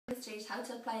demonstrate how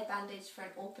to apply a bandage for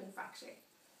an open fracture.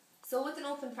 So with an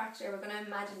open fracture, we're going to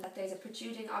imagine that there's a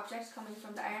protruding object coming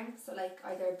from the arm, so like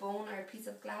either a bone or a piece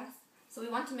of glass. So we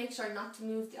want to make sure not to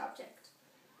move the object.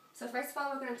 So first of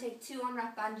all, we're going to take 2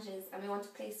 unwrapped bandages and we want to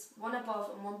place one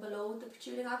above and one below the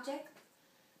protruding object.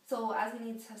 So as we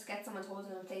need to get someone to hold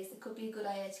them in place, it could be a good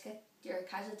idea to get your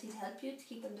casualty to help you, to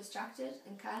keep them distracted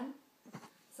and calm.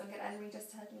 So I'll get Anne-Marie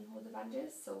just to help me hold the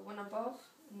bandages. So one above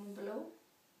and one below.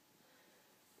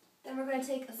 Then we're going to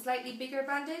take a slightly bigger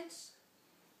bandage.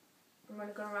 And we're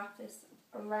going to wrap this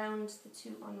around the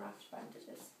 2 unwrapped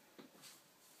bandages.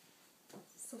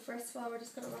 So first of all, we're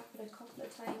just going to wrap it a couple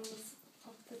of times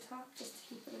up the top just to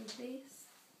keep it in place.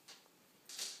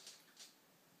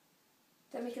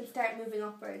 Then we can start moving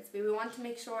upwards. We want to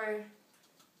make sure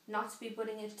not to be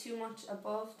putting it too much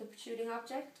above the protruding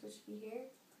object, which would be here.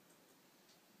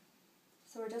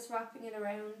 So we're just wrapping it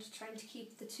around, trying to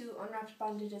keep the 2 unwrapped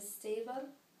bandages stable,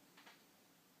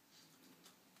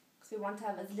 because we want to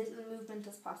have as little movement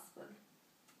as possible.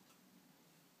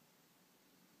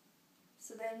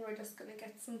 So then we're just going to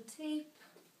get some tape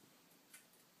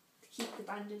to keep the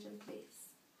bandage in place.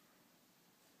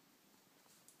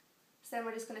 So then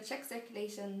we're just going to check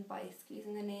circulation by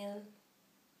squeezing a nail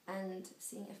and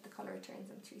seeing if the colour returns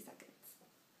in 3 seconds.